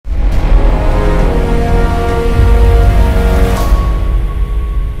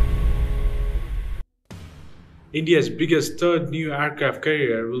India's biggest third new aircraft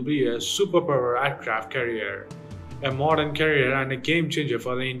carrier will be a superpower aircraft carrier, a modern carrier and a game changer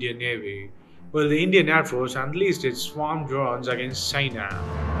for the Indian Navy, while the Indian Air Force unleashed its swarm drones against China.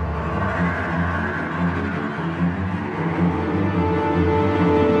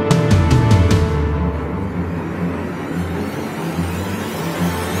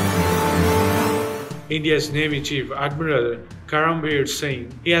 India's Navy Chief Admiral Karambir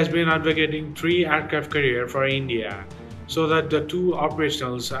Singh, he has been advocating three aircraft carrier for India, so that the two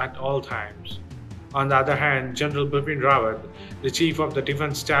operationals at all times. On the other hand, General Bipin Rawat, the Chief of the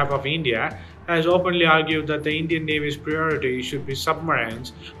Defence Staff of India, has openly argued that the Indian Navy's priority should be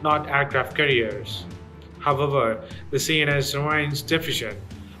submarines, not aircraft carriers. However, the CNS remains deficient.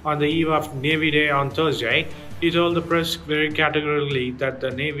 On the eve of Navy Day on Thursday, he told the press very categorically that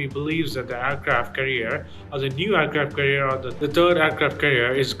the Navy believes that the aircraft carrier, or the new aircraft carrier, or the third aircraft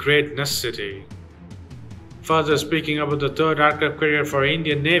carrier is great necessity. Further speaking about the third aircraft carrier for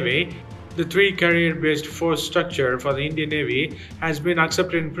Indian Navy, the three carrier-based force structure for the Indian Navy has been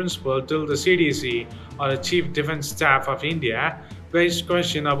accepted in principle till the CDC, or the Chief Defence Staff of India, raised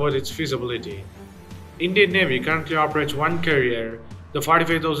question about its feasibility. Indian Navy currently operates one carrier, the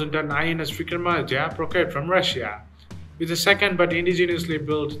 45,000-ton INS Vikramaditya procured from Russia, with the second but indigenously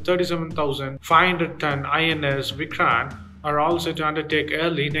built 37,500-ton INS Vikrant are also to undertake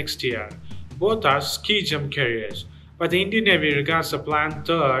early next year. Both are ski jump carriers, but the Indian Navy regards the planned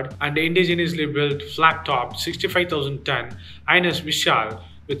third and indigenously built flat-top 65,000-ton INS Vishal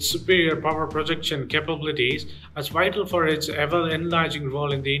with superior power projection capabilities as vital for its ever-enlarging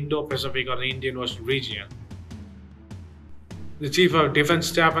role in the Indo-Pacific or the Indian Ocean region. The Chief of Defence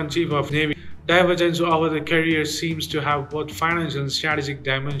Staff and Chief of Navy divergence over the carrier seems to have both financial and strategic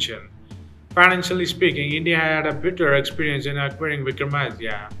dimension. Financially speaking, India had a bitter experience in acquiring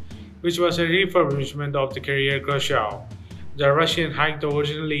Vikramaditya, which was a refurbishment of the carrier Khrushchev. The Russian hiked the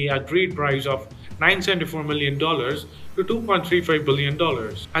originally agreed price of $974 million to $2.35 billion,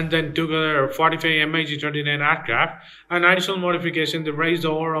 and then together 45 MiG-29 aircraft, an additional modification that raised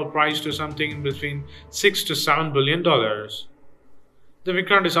the overall price to something between $6 to $7 billion. The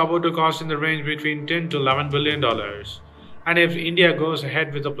Vikrant is about to cost in the range between $10 to $11 billion. And if India goes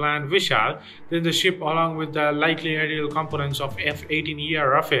ahead with the planned Vishal, then the ship, along with the likely aerial components of F-18E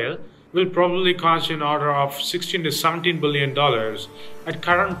Rafale, will probably cost in order of $16 to $17 billion at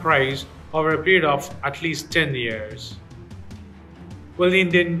current price over a period of at least 10 years. Will the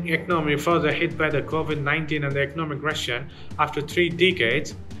Indian economy further hit by the COVID-19 and the economic recession after 3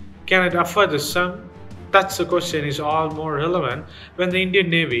 decades? Can it afford the sum? That's the question is all more relevant when the Indian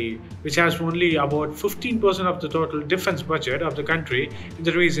Navy, which has only about 15% of the total defense budget of the country in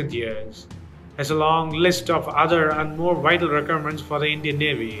the recent years, has a long list of other and more vital requirements for the Indian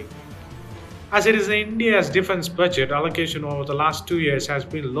Navy. As it is, India's defense budget allocation over the last 2 years has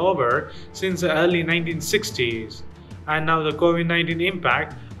been lower since the early 1960s, and now the COVID-19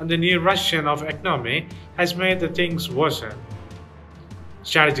 impact and the near Russian of economy has made the things worsen.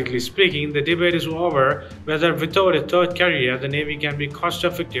 Strategically speaking, the debate is over whether without a third carrier the Navy can be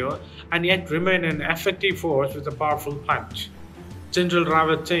cost-effective and yet remain an effective force with a powerful punch. General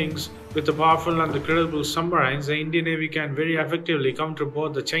Rawat thinks with the powerful and the credible submarines, the Indian Navy can very effectively counter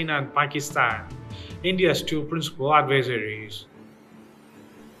both the China and Pakistan, India's two principal adversaries.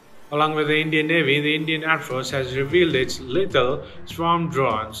 Along with the Indian Navy, the Indian Air Force has revealed its lethal swarm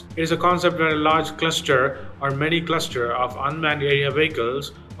drones. It is a concept where a large cluster or many cluster of unmanned area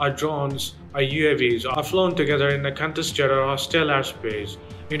vehicles or drones or UAVs are flown together in a contested or hostile airspace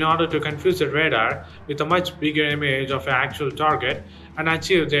in order to confuse the radar with a much bigger image of an actual target and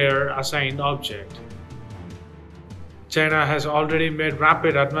achieve their assigned object. China has already made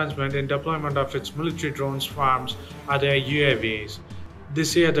rapid advancement in deployment of its military drone swarms or their UAVs.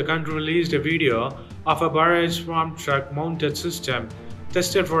 This year, the country released a video of a barrage swarm truck mounted system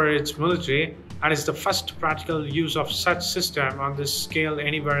tested for its military and is the first practical use of such system on this scale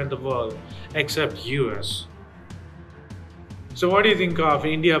anywhere in the world except US. So what do you think of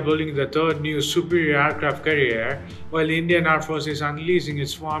India building the third new superior aircraft carrier while the Indian Air Force is unleashing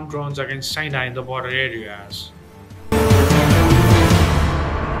its swarm drones against China in the border areas?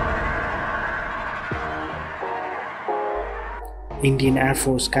 Indian Air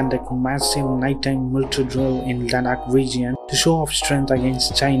Force conduct massive nighttime military drill in Ladakh region to show off strength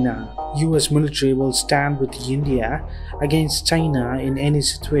against China. US military will stand with India against China in any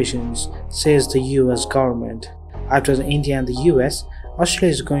situations, says the US government. After India and the US,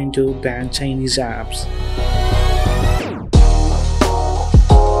 Australia is going to ban Chinese apps.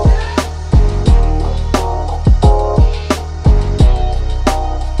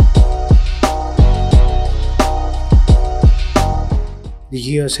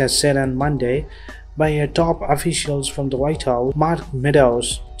 US has said on Monday by a top officials from the White House. Mark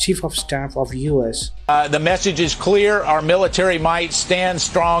Meadows, Chief of Staff of US. The message is clear. Our military might stand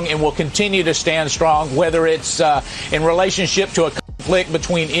strong and will continue to stand strong, whether it's in relationship to a conflict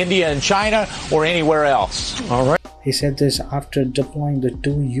between India and China or anywhere else. All right. He said this after deploying the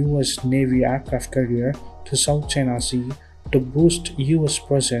 2 US Navy aircraft carrier to South China Sea to boost US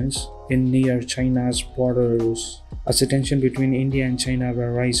presence in near China's borders, as the tension between India and China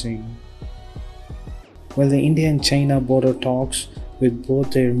were rising. While the India and China border talks with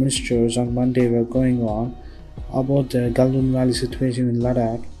both their ministers on Monday were going on about the Galwan Valley situation in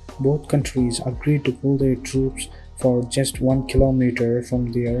Ladakh, both countries agreed to pull their troops for just 1 kilometer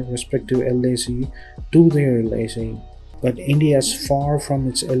from their respective LAC to their LAC. But India is far from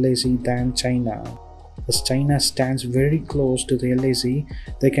its LAC than China. As China stands very close to the LAC,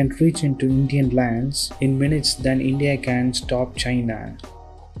 they can reach into Indian lands in minutes than India can stop China.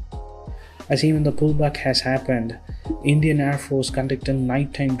 As even the pullback has happened, Indian Airforce conducted a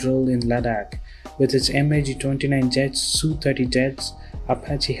nighttime drill in Ladakh with its MiG-29 jets, Su-30 jets,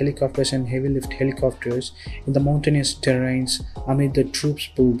 Apache helicopters and heavy lift helicopters in the mountainous terrains amid the troops'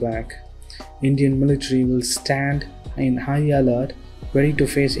 pullback. Indian military will stand in high alert, ready to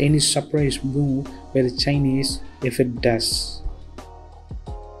face any surprise move by the Chinese if it does.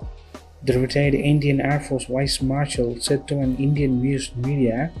 The retired Indian Air Force Vice Marshal said to an Indian news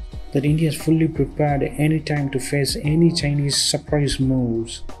media that India is fully prepared anytime to face any Chinese surprise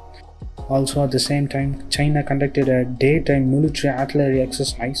moves. Also at the same time, China conducted a daytime military artillery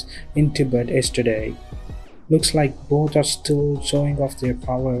exercise in Tibet yesterday. Looks like both are still showing off their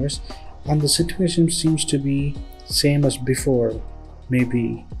powers and the situation seems to be same as before,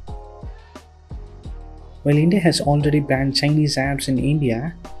 maybe. While India has already banned Chinese apps in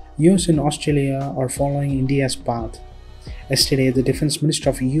India, US and Australia are following India's path. Yesterday, the Defense Minister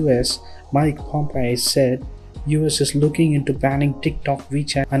of US, Mike Pompeo, said US is looking into banning TikTok,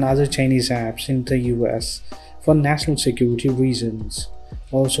 WeChat and other Chinese apps in the US for national security reasons.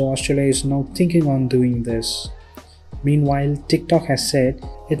 Also, Australia is now thinking on doing this. Meanwhile, TikTok has said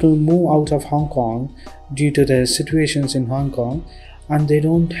it will move out of Hong Kong due to the situations in Hong Kong, and they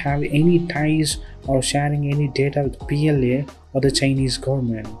don't have any ties or sharing any data with PLA or the Chinese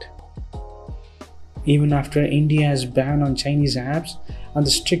government. Even after India's ban on Chinese apps and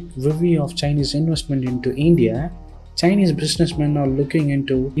the strict review of Chinese investment into India, Chinese businessmen are looking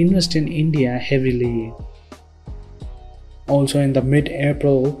into invest in India heavily. Also in the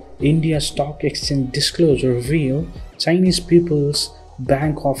mid-April, India's stock exchange disclosure revealed Chinese People's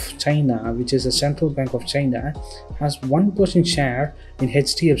Bank of China, which is the central bank of China, has 1% share in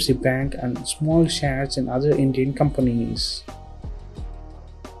HDFC Bank and small shares in other Indian companies.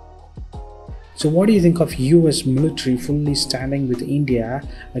 So what do you think of US military fully standing with India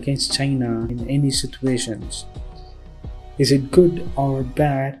against China in any situations? Is it good or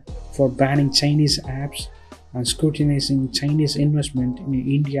bad for banning Chinese apps and scrutinizing Chinese investment in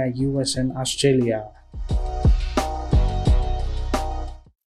India, US and Australia?